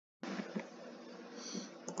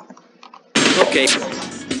Okay.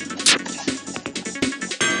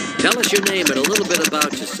 Tell us your name and a little bit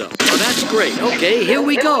about yourself. Oh, that's great. Okay, here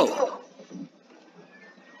we go.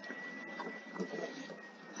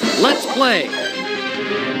 Let's play.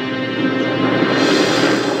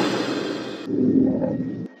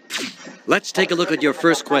 Let's take a look at your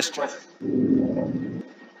first question.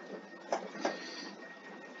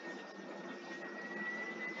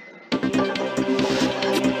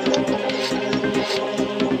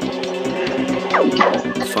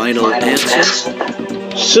 Final answer?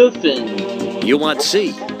 Surfing. You want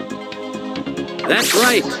C. That's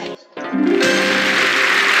right.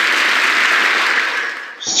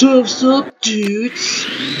 Surf's up, dudes.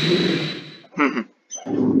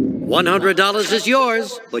 $100 is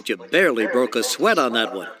yours, but you barely broke a sweat on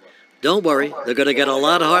that one. Don't worry, they're going to get a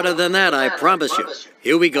lot harder than that, I promise you.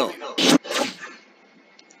 Here we go.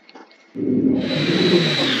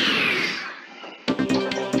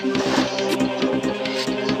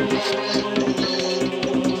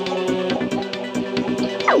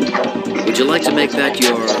 Would you like to make that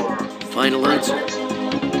your final answer?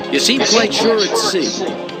 You seem quite sure it's C.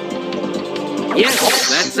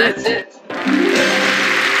 Yes, that's it.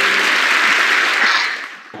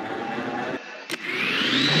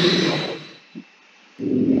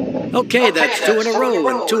 Okay, that's 2 in a row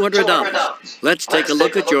and $200. Let's take a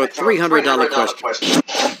look at your $300 question.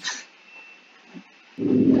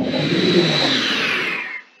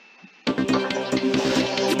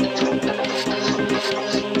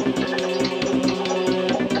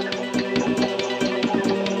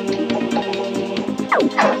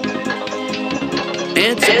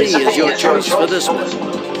 Answer B is your choice for this one.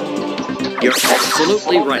 You're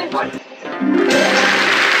absolutely right.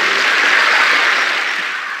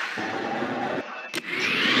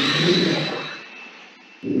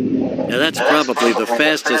 Now that's probably the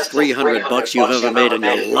fastest $300 you've ever made in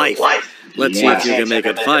your life. Let's see if you can make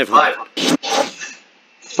it $500.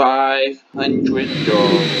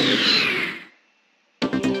 $500.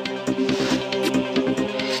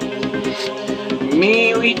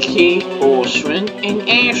 Mary Kate Olsen and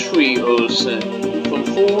Ashley Olsen from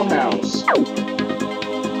Full House.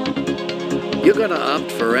 You're gonna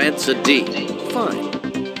opt for answer D. Fine.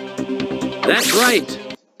 That's right.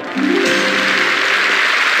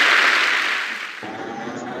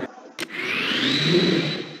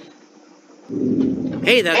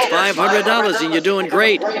 Hey, that's $500 and you're doing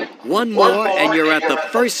great. One more and you're at the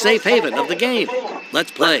first safe haven of the game.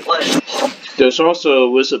 Let's play. There's also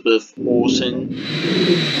Elizabeth Olsen,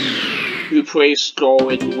 who plays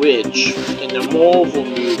Scarlet Witch in the Marvel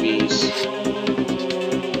movies.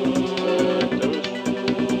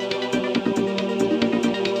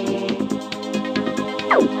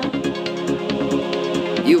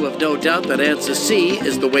 You have no doubt that answer C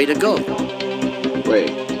is the way to go.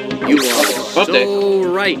 Wait. You are so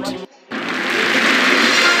right.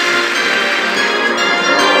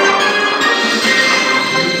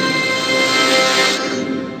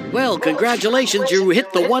 Well, congratulations, you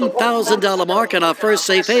hit the $1,000 mark in our first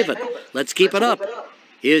safe haven. Let's keep it up.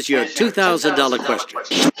 Here's your $2,000 question.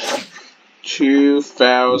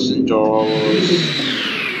 $2,000.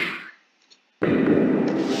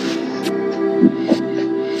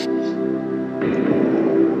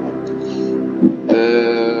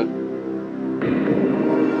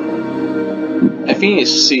 I think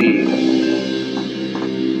it's C.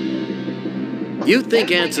 You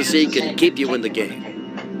think answer C can keep you in the game?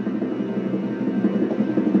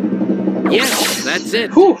 Yes, that's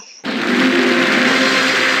it. Whew.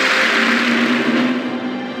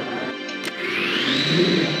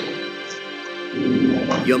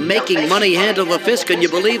 You're making money hand over fist, can you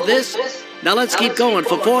believe this? Now let's keep going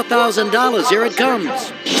for $4,000. Here it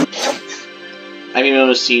comes. I've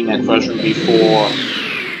never seen that question before.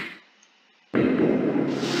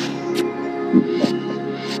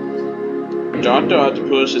 Dr.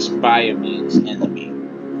 Octopus is Spider-Man's enemy.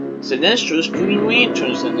 Sinestro's Green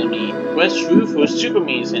Lantern's enemy. Lex Luthor's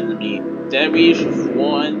Superman's enemy. That leaves with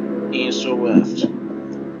one answer left.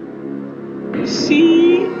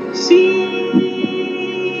 C.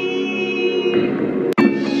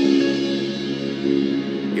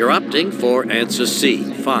 You're opting for answer C.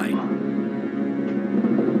 Fine.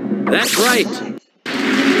 That's right.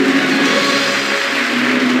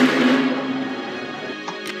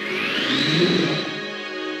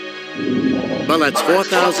 Well, that's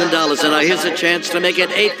 $4,000, and now here's a chance to make it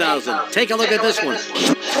 $8,000. Take a look at this one.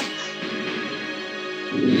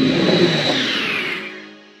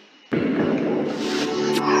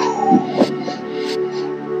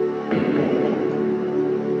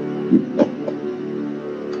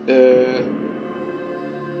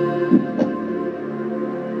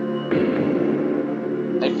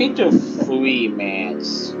 think there are 3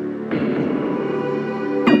 mans.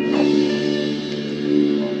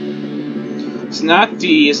 It's not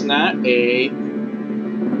D, it's not A.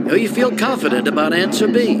 Oh, you feel confident about answer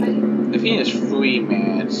B? I think it's 3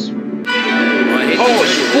 mans. Oh,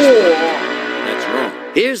 it's 4! That's wrong.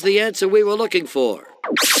 Here's the answer we were looking for.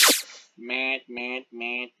 Man.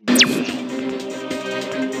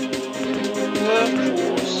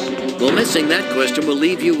 Well, missing that question will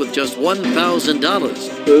leave you with just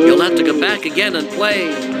 $1,000. You'll have to come back again and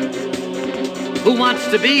play Who Wants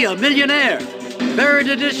to Be a Millionaire? 3rd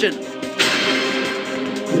edition.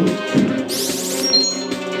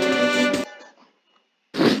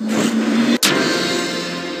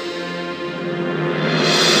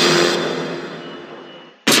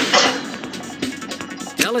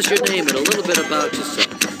 Tell us your name and a little bit about yourself.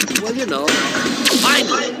 Well, you know.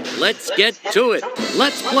 Finally, let's get to it.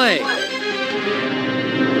 Let's play.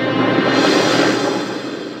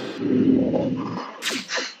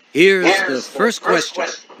 Here's the first question.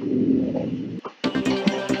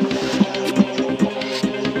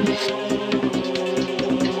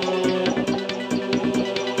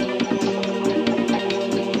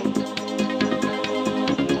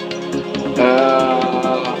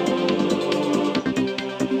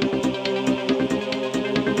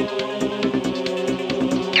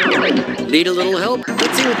 Need a little help?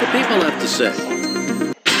 Let's see what the people have to say.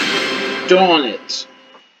 Darn it.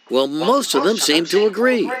 Well, most of them seem to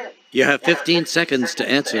agree. You have 15 seconds to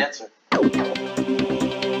answer.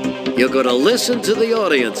 You're going to listen to the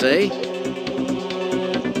audience, eh?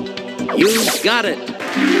 You got it.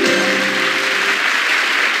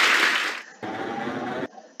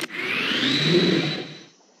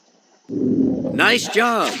 Nice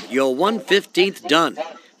job. You're 1/15th done.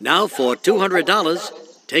 Now for $200,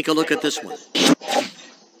 take a look at this one.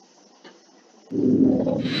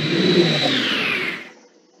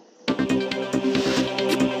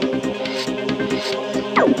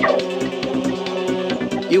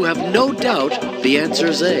 You have no doubt the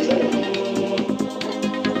answer's A.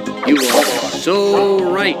 You are so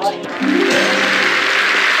right.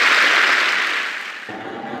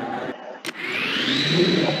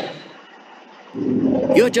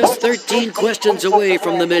 You're just 13 questions away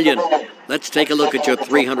from the million. Let's take a look at your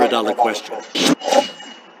 $300 question.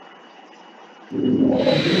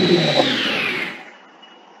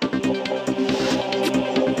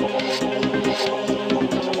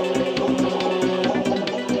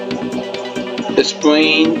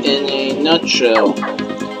 Explain in a nutshell.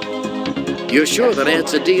 You're sure that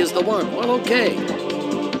answer D is the one? Well, okay.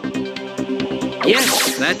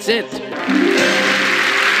 Yes, that's it.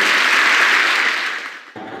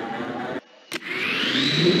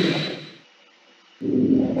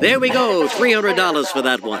 There we go, $300 for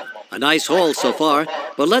that one. A nice haul so far,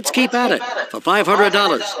 but let's keep at it. For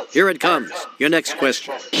 $500, here it comes. Your next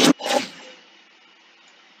question.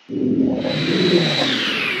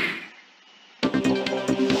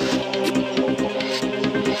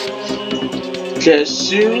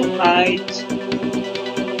 Cashew height.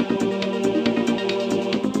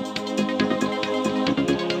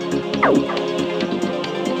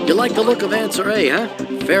 You like the look of answer A, huh?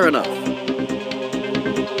 Fair enough.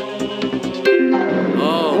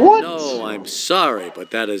 Oh, What? no, I'm sorry, but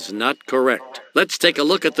that is not correct. Let's take a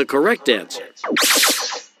look at the correct answer.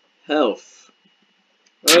 Health.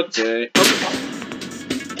 Okay.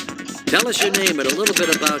 Tell us your name and a little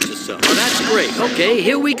bit about yourself. Oh, that's great. Okay,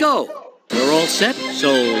 here we go. We're all set, so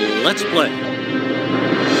let's play.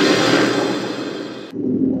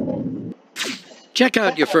 Check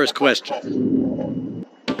out your first question.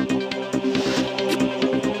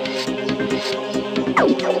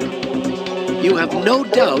 You have no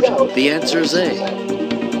doubt the answer's A.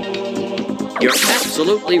 You're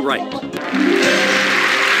absolutely right.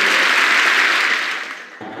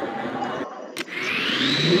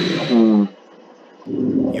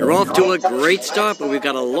 You're off to a great start, but we've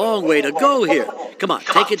got a long way to go here. Come on,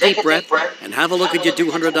 take a deep breath and have a look at your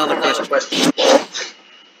 $200 question.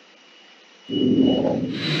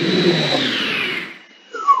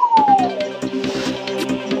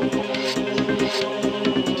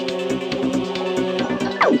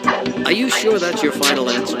 Are you sure that's your final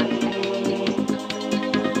answer?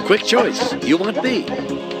 Quick choice. You want B.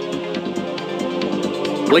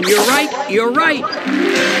 When you're right, you're right.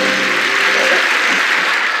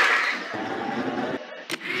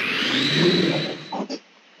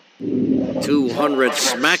 $200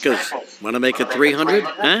 smackers. Want to make it 300?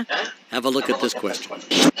 Huh? Have a look at this question.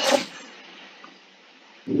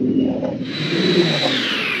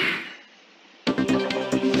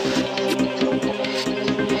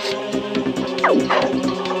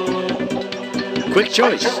 Quick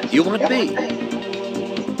choice. You want B.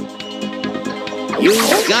 You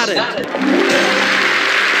got it.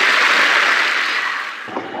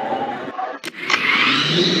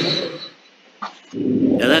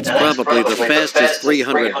 Now that's probably the fastest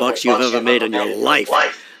 300 bucks you've ever made in your life.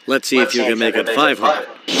 Let's see if you can make it 500.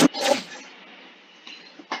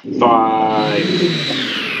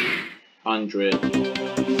 500.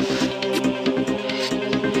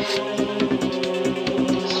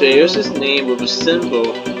 So here's his name with a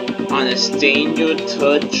symbol on a Daniel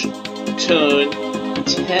touch tone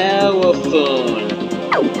telephone.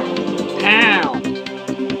 Pow!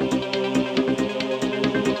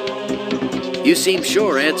 You seem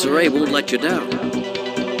sure answer A won't let you down.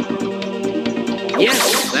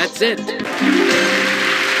 Yes, that's it.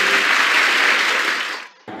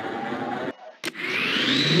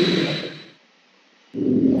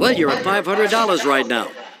 Well, you're at $500 right now.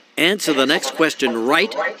 Answer the next question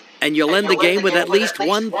right, and you'll end the game with at least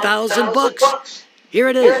 1,000 bucks. Here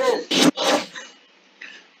it is.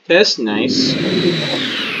 That's nice.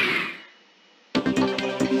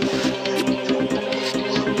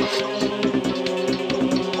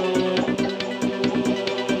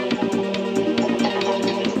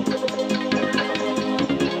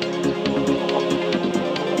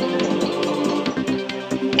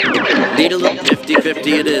 Need a look?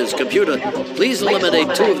 50-50 it is. Computer, please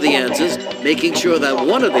eliminate 2 of the answers, making sure that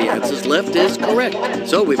one of the answers left is correct.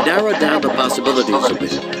 So we've narrowed down the possibilities a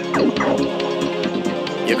bit.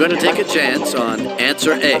 You're going to take a chance on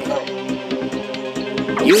answer A.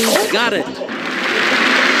 You got it.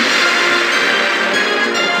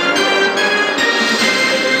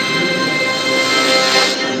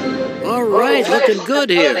 All right, looking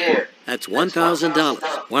good here. That's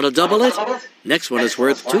 $1,000. Want to double it? Next one is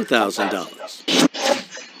worth $2,000.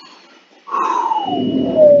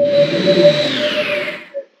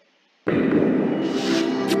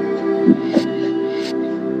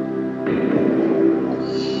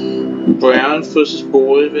 Brown versus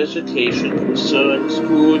Board of Education concerns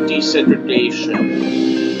school desegregation.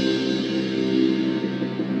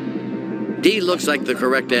 D looks like the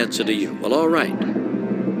correct answer to you. Well, all right.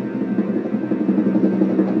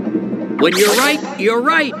 When you're right, you're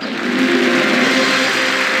right.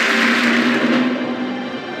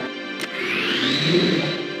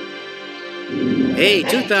 Hey,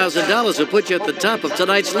 $2,000 will put you at the top of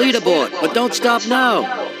tonight's leaderboard, but don't stop now.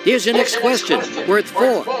 Here's your next question, worth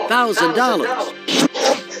 $4,000.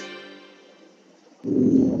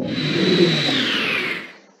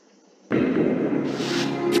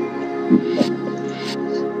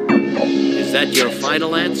 Is that your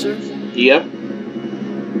final answer? Yep.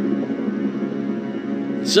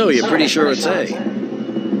 So you're pretty sure it's A?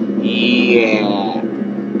 Yeah.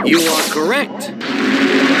 You are correct.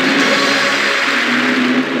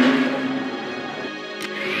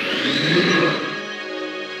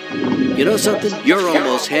 You know something? You're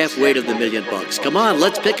almost halfway to the $1,000,000 bucks. Come on,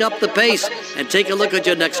 let's pick up the pace and take a look at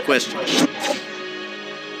your next question.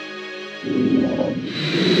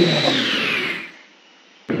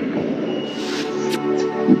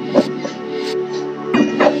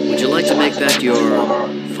 Would you like to make that your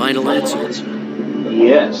final answer?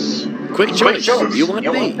 Yes. Quick choice. You want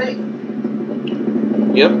B?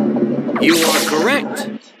 Yep. You are correct.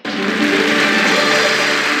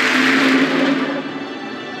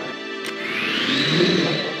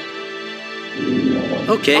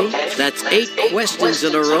 Okay, that's 8 questions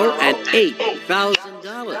in a row and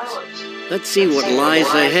 $8,000. Let's see what lies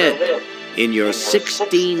ahead in your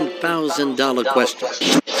 $16,000 question.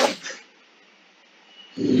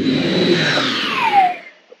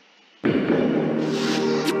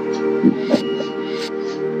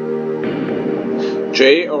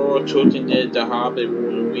 J.R. Tolkien did The Hobbit,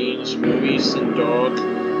 Wolverines, movies, and Dog.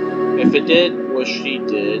 If it did what she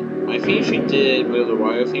did, I think she did Where the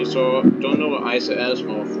Wild Things Are. Don't know what Isaac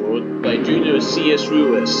Asimov wrote, but I do know C.S.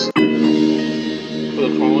 Lewis for the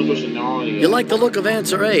Chronicles of Narnia. You like the look of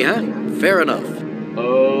answer A, huh? Fair enough.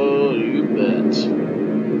 Oh, you bet.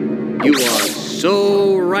 You are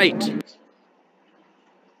so right.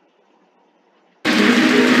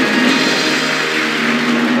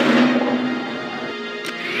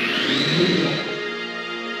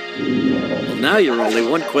 Well, now you're only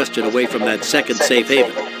 1 question away from that second safe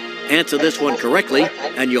haven. Answer this one correctly,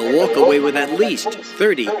 and you'll walk away with at least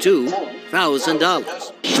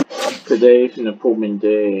 $32,000. Today's an important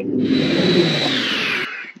day.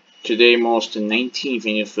 Today marks the 19th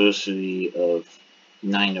anniversary of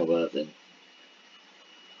 9/11.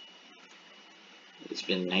 It's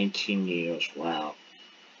been 19 years, wow.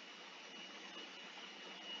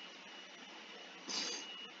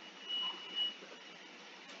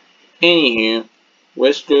 Anywho,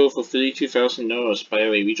 Let's go for $32,000. By the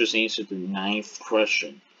way, we just answered the 9th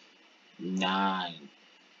question. 9.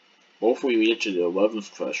 Hopefully we get to the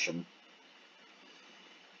 11th question.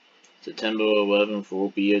 September 11th will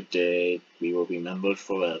be a day we will remember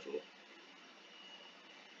forever.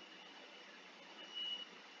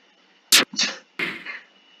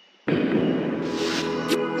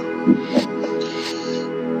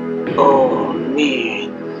 Oh man.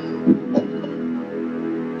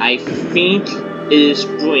 I think it is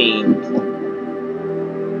spring.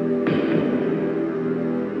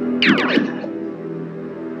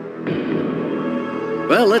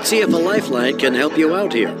 Well, let's see if a lifeline can help you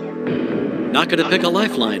out here. Not gonna pick a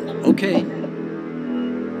lifeline. Okay.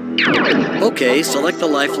 Okay, select the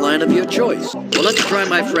lifeline of your choice. Well, let's try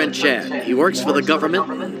my friend Chad. He works for the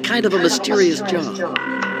government. Kind of a mysterious job.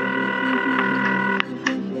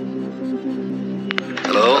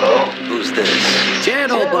 Hello? Who's this?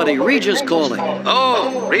 Chad, old buddy, Regis calling.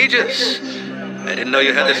 Oh, Regis. I didn't know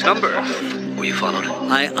you had this number. Were you followed?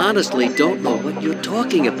 I honestly don't know what you're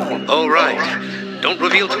talking about. Oh, right. Don't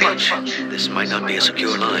reveal too much. This might not be a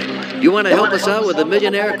secure line. You want to help us out with the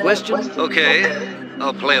millionaire question? Okay,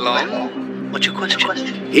 I'll play along. What's your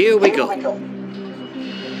question? Here we go.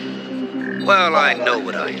 Well, I know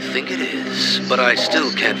what I think it is, but I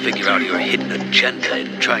still can't figure out your hidden agenda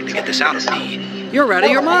in trying to get this out of me. You're out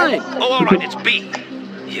of your mind. Oh, all right, it's B.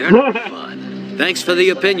 You're no fun. Thanks for the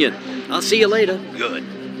opinion. I'll see you later.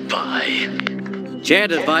 Goodbye.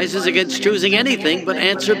 Chad advises against choosing anything but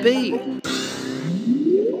answer B.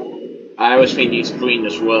 I was thinking spring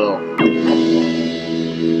as well.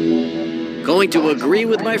 Going to agree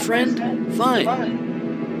with my friend? Fine. I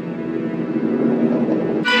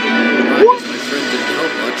guess my friend didn't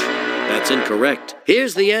help much. That's incorrect.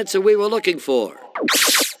 Here's the answer we were looking for.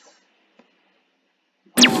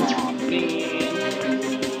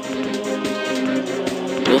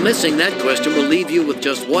 Well, missing that question will leave you with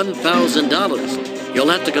just $1,000. You'll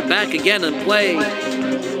have to go back again and play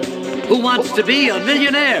Who Wants to Be a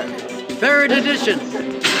Millionaire? 3rd edition.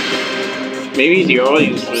 Maybe the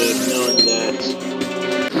audience would have known that.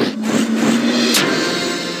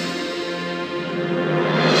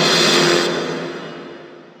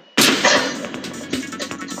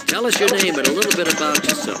 Tell us your name and a little bit about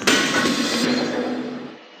yourself.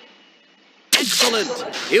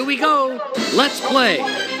 Excellent. Here we go. Let's play.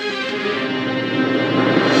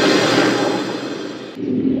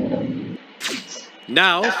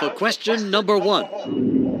 Now for question number 1.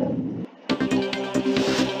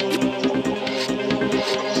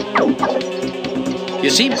 You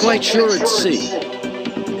seem quite sure it's C.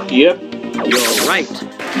 Yep. You're right.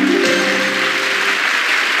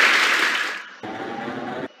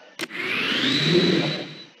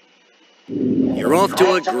 You're off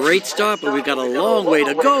to a great start, but we've got a long way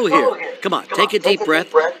to go here. Come on, take a deep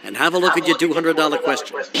breath and have a look at your $200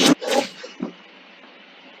 question.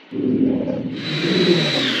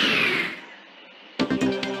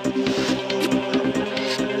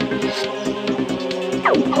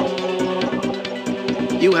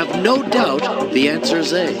 You have no doubt the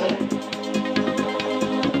answer's A.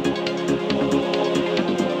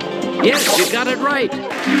 Yes, you got it right.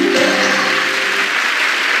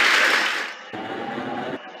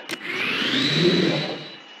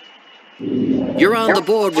 You're on the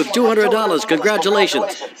board with $200.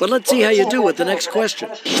 Congratulations. But let's see how you do with the next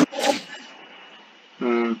question.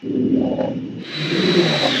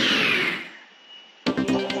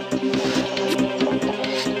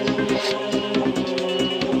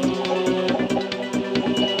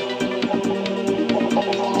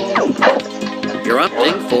 You're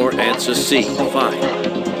opting for answer C. Fine.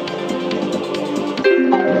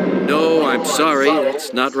 No, I'm sorry.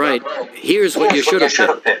 That's not right. Here's what you should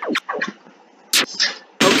have picked.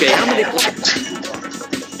 Okay, how many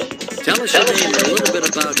Tell us your name and a little bit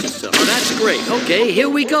about yourself. Oh, that's great. Okay, here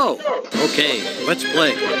we go. Okay, let's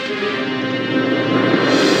play.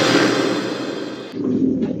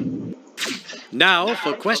 Now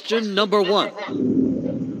for question number 1.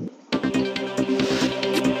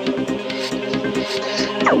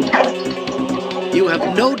 You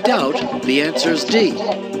have no doubt the answer's D.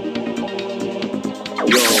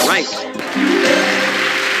 You're right.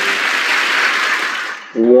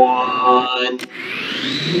 1.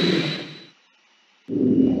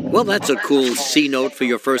 Well, that's a cool C note for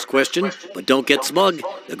your first question, but don't get smug.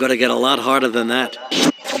 They're going to get a lot harder than that.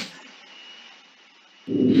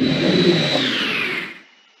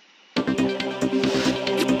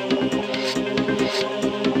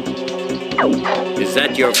 Is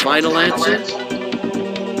that your final answer?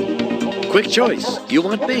 Quick choice. You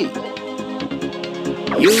want B?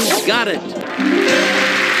 You got it.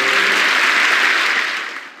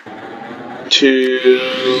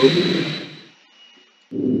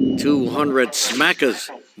 200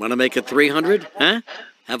 smackers. Want to make it 300, huh?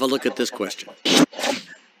 Have a look at this question.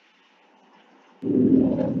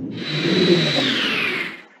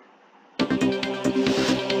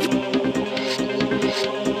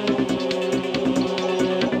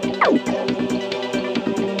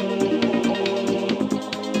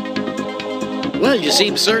 Well, you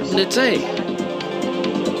seem certain it's A.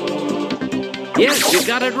 Yes, you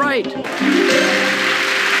got it right.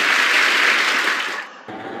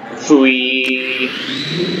 3.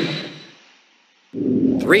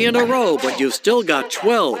 3 in a row, but you've still got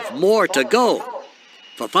 12 more to go.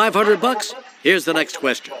 For 500 bucks, here's the next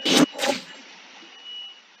question.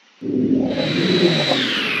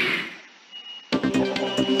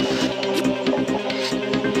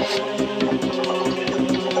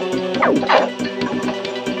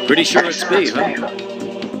 Pretty sure it's B, huh?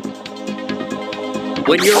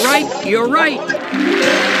 When you're right, you're right.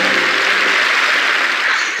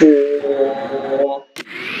 4.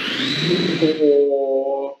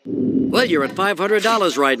 Well, you're at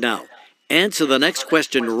 $500 right now. Answer the next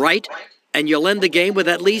question right, and you'll end the game with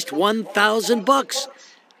at least 1,000 bucks.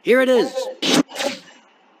 Here it is.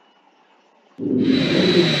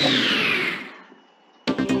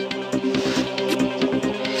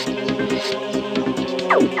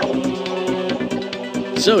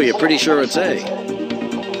 So, you're pretty sure it's A.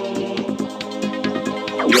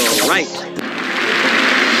 You're right.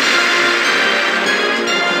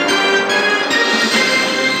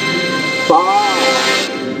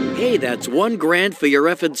 Hey, that's $1 grand for your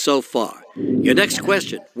efforts so far. Your next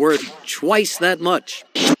question, worth twice that much.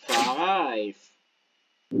 5.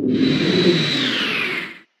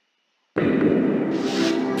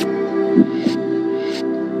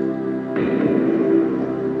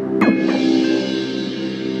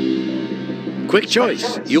 Quick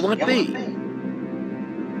choice. You want B.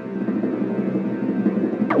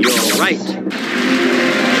 You're right.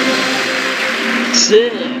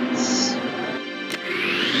 6.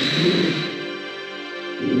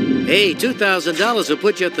 Hey, $2,000 will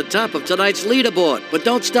put you at the top of tonight's leaderboard, but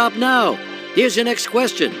don't stop now. Here's your next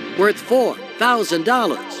question, worth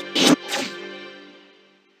 $4,000.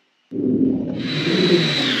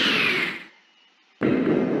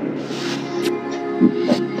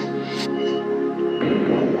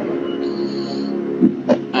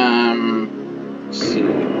 Let's see.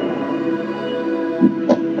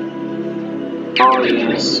 Oh,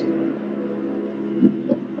 yes.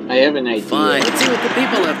 I have an idea. Fine, let's see what the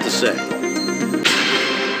people have to say.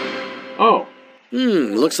 Oh.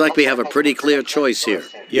 Looks like we have a pretty clear choice here.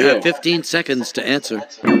 You have 15 seconds to answer.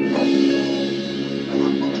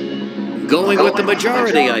 Going with the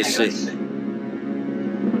majority, I see.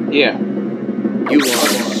 Yeah. You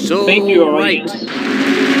are so Thank you, right. audience.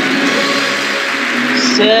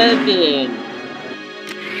 7.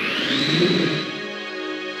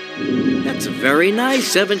 That's very nice.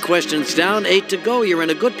 7 questions down, 8 to go. You're in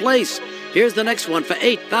a good place. Here's the next one for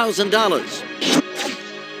 $8,000.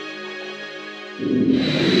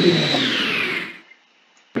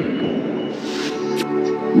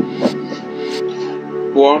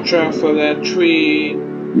 Watch out for that tree.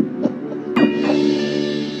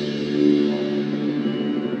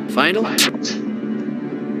 Final?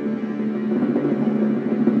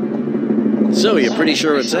 So, you're pretty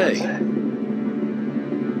sure it's A.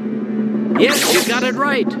 Yes, you got it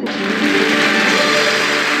right.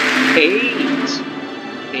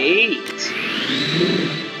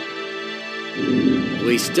 8.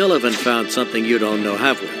 We still haven't found something you don't know,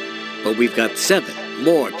 have we? But we've got 7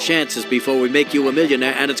 more chances before we make you a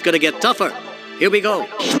millionaire, and it's going to get tougher. Here we go.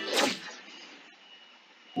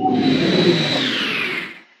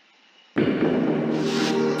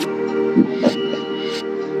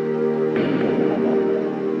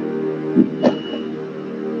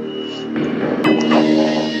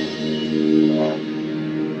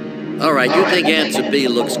 All right, you think answer B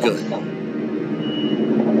looks good?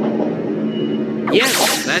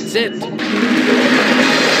 Yes, that's it.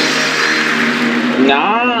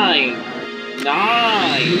 9.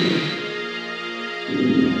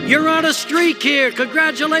 You're on a streak here.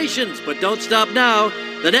 Congratulations. But don't stop now.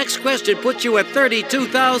 The next question puts you at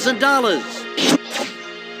 $32,000.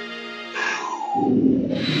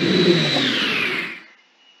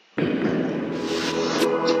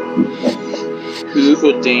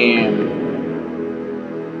 Hoover Dam.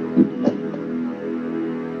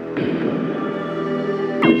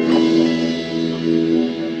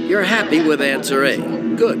 You're happy with answer A.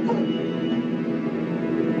 Good.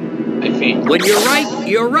 I think. When you're right,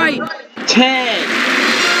 you're right. 10.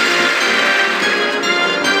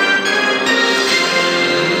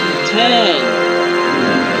 10.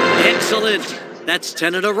 Excellent. That's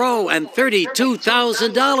 10 in a row and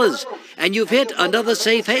 $32,000. And you've hit another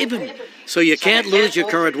safe haven. So you can't lose your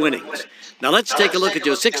current winnings. Now let's take a look at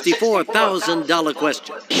your $64,000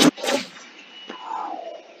 question.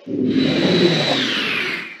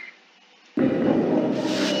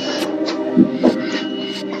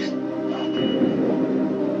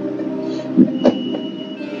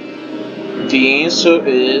 The answer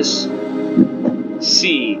is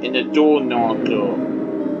C, in the door knocker.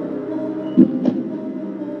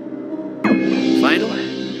 Final?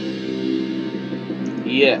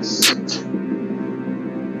 Yes.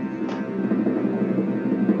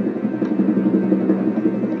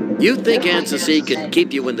 You think answer C can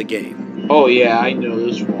keep you in the game? Oh yeah, I know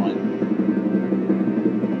this one.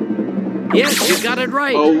 Yes, you got it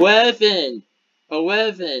right. 11.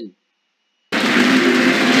 11.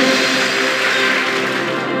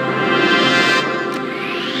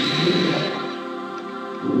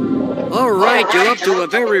 All right, you're up to a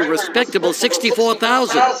very respectable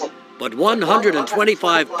 64,000. But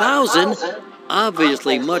 125,000,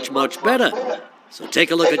 obviously much, much better. So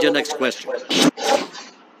take a look at your next question.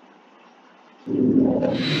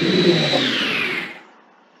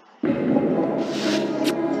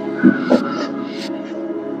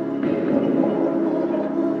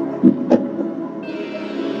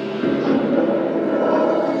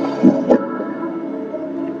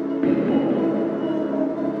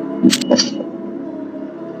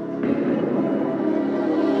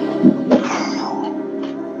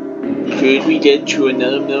 Could we get to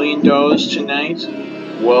another $1 million tonight?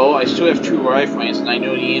 Well, I still have 2 lifelines and I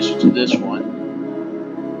know the answer to this one.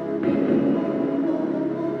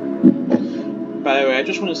 By the way, I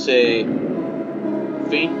just want to say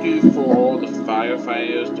thank you for all the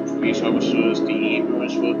firefighters, the police officers, the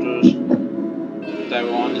ambulance workers that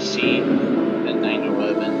were on the scene at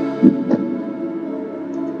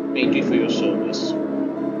 9/11. Thank you for your service.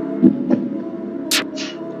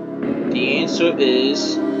 The answer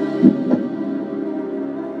is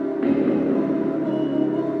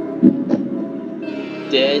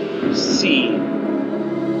Dead Sea.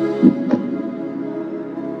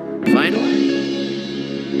 Final?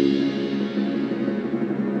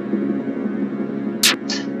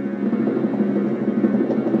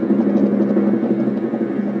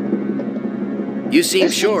 You seem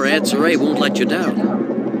sure answer A won't let you down.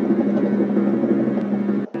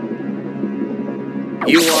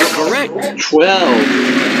 You are correct.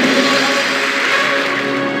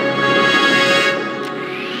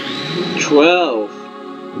 12. 12.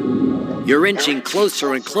 You're inching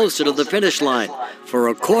closer and closer to the finish line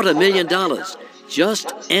for $250,000.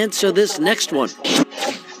 Just answer this next one.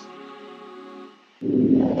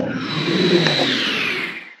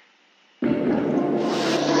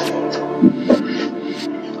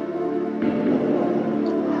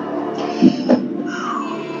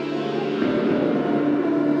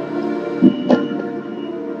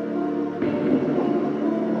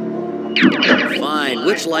 Fine.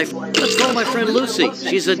 Which life? Let's call my friend Lucy.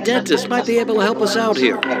 She's a dentist. Might be able to help us out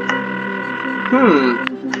here.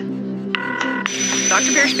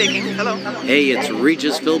 Dr. Bear speaking. Hello. Hey, it's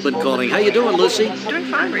Regis Philbin calling. How you doing, Lucy? Doing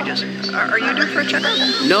fine, Regis. Are you due for a checkup?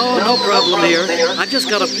 No problem here. I've just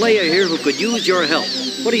got a player here who could use your help.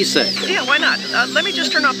 What do you say? Yeah, why not? Let me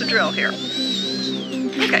just turn off the drill here.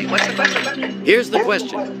 Okay, what's the question? Here's the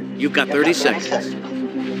question. You've got 30 seconds.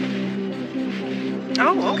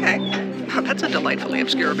 Oh, okay. That's a delightfully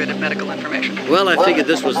obscure bit of medical information. Well, I figured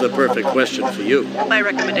this was the perfect question for you. My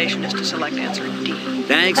recommendation is to select answer D.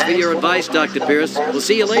 Thanks for your advice, Dr. Pierce. We'll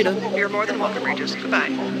see you later. You're more than welcome, Regis. Goodbye.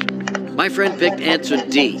 My friend picked answer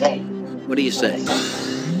D. What do you say?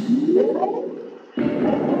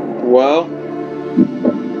 Well,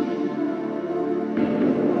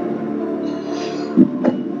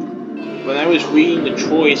 when I was reading the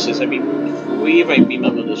choices, I believe I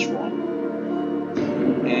remember this one.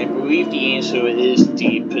 And I believe the answer is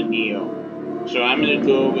D, pineal. So I'm going to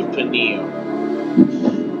go with pineal.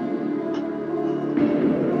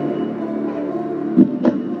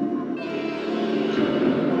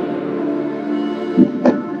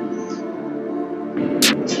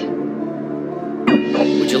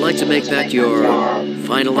 Would you like to make that your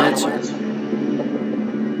final answer?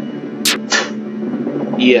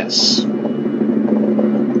 Yes.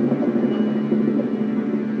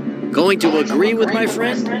 Going to agree with my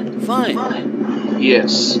friend? Fine.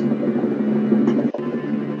 Yes.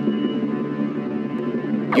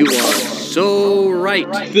 You are so right.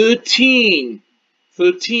 13.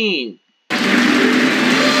 13.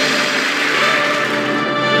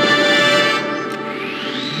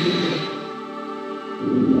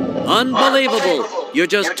 Unbelievable. You're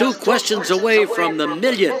just 2 questions away from the $1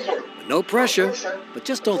 million. No pressure, but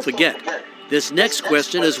just don't forget, this next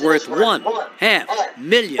question is worth $1.5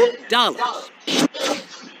 million.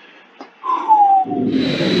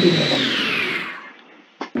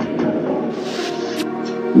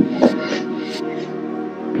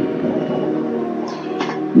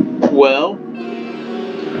 Well,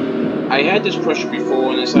 I had this question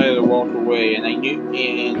before and I decided to walk away, and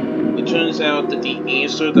and it turns out that the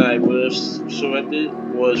answer that I would have selected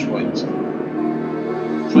was right.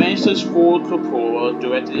 Francis Ford Coppola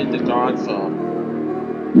directed The Godfather,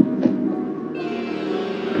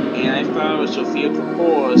 and I thought it was Sofia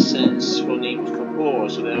Coppola since her name was Coppola,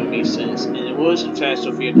 so that would make sense. And it was in fact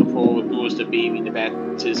Sofia Coppola who was the baby in the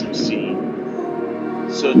baptism scene.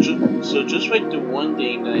 So just like the one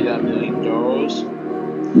game that I got $1 million,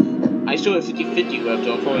 I still have 50-50 left.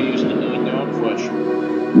 I'll probably use the $1 million question.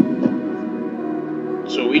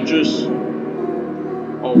 So we just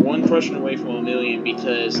are one question away from $1 million,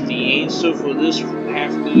 because the answer for this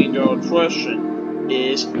 $500,000 question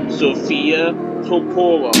is Sofia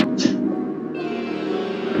Coppola.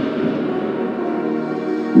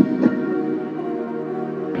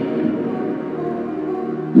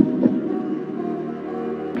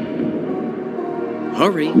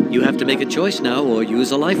 Hurry, you have to make a choice now or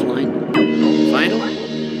use a lifeline. Final?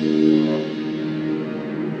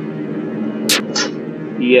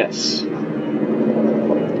 Yes.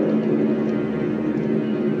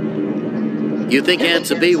 You think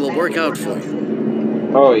answer B will work out for you?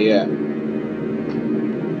 Oh yeah.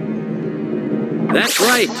 That's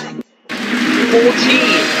right.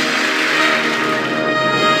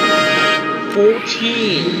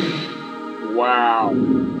 14. Wow.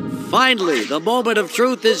 Finally, the moment of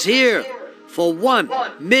truth is here. For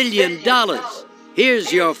 $1 million.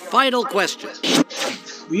 Here's your final question.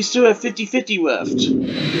 We still have 50-50 left.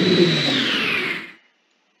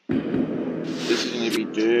 This is gonna be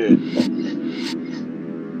good.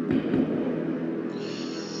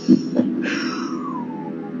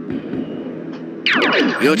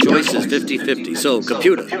 Your choice is 50-50, so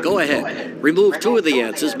computer, go ahead. Remove 2 of the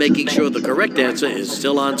answers, making sure the correct answer is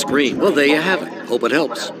still on screen. Well, there you have it. Hope it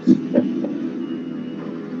helps.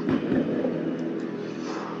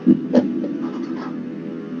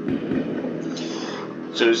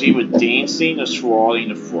 So is he with dancing or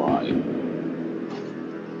swallowing a fly?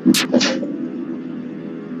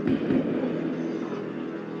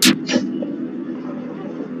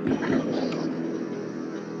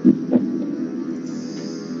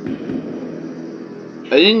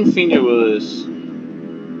 I didn't think it was.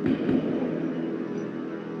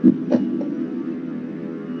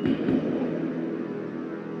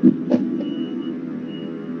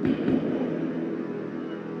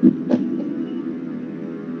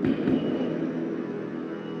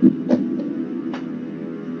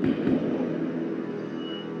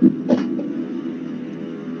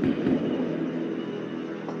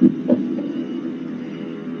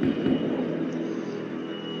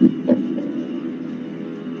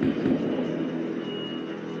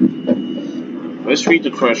 Let's read the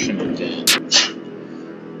question again.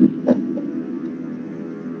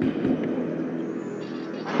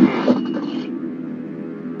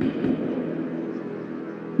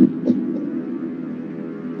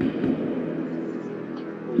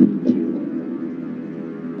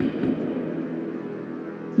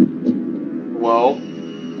 Well,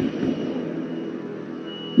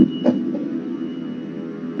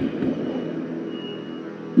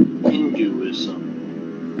 Hinduism.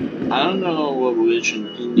 I don't know what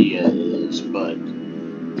religion India is, but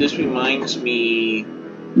this reminds me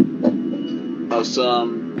of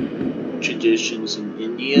some traditions in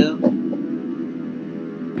India.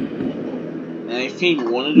 And I think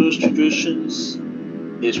one of those traditions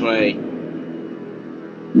is why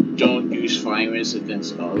don't use violence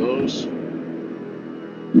against others,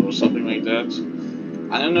 or something like that.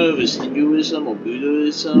 I don't know if it's Hinduism or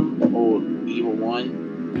Buddhism or either one.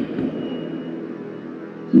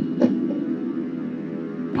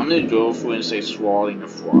 I'm gonna go for it and say swallowing a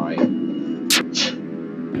fly.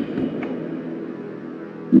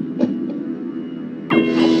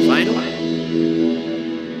 Final?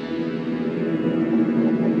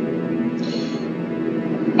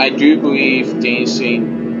 I do believe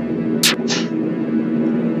dancing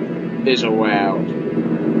is allowed.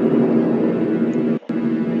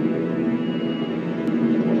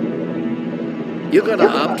 You're gonna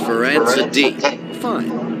opt for answer D.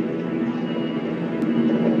 Fine.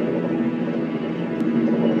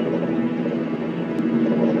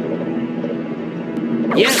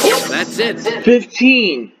 Yes, that's it.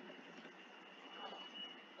 15!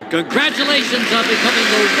 Congratulations on becoming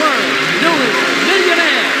the world's newest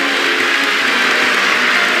millionaire!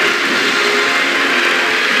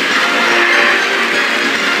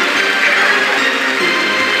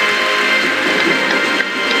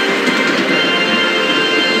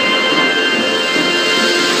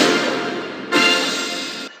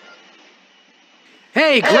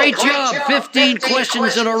 Hey, great job! 15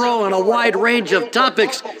 questions in a row on a wide range of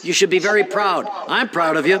topics. You should be very proud. I'm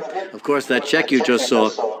proud of you. Of course, that check you just saw,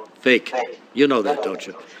 fake. You know that, don't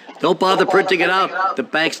you? Don't bother printing it out. The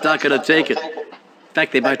bank's not going to take it. In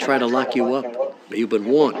fact, they might try to lock you up. But you've been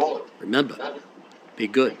warned. Remember, be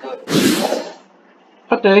good.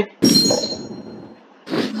 Okay.